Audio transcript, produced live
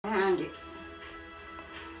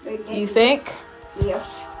You think? Yes.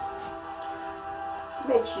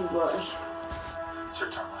 Bet she was. It's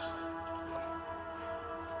your turn, Leslie.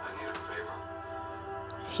 I need a favor.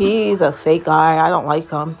 He's a fake guy. I don't like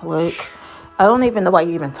him. Like, I don't even know why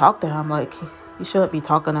you even talk to him. Like, you shouldn't be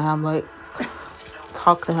talking to him. Like,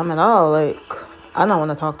 talk to him at all. Like, I don't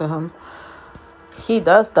want to talk to him. He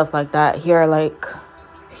does stuff like that.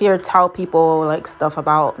 He'll tell people, like, stuff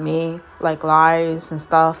about me, like, lies and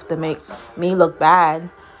stuff to make me look bad.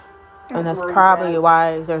 And that's probably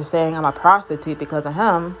why they're saying I'm a prostitute, because of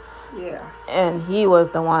him. Yeah. And he was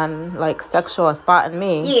the one, like, sexual spotting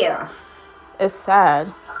me. Yeah. It's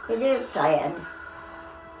sad. It is sad.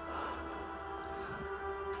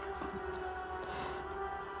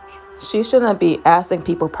 She shouldn't be asking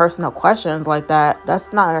people personal questions like that.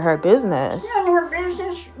 That's not her business. It's none of her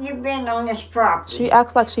business. You've been on this property. She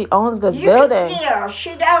acts like she owns this building. Yeah,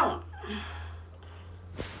 she don't.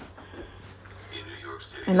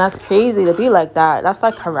 And that's crazy to be like that. That's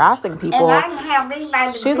like harassing people. And I can have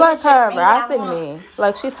anybody. She's like harassing me.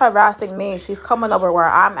 Like, she's harassing me. She's coming over where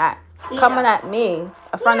I'm at. Yeah. Coming at me.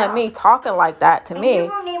 In front of me. Talking like that to And me. you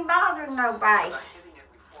won't even bother nobody.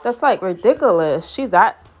 That's like ridiculous. She's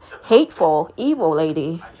that hateful, evil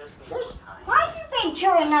lady. Why you been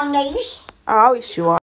chewing on these? I always chew on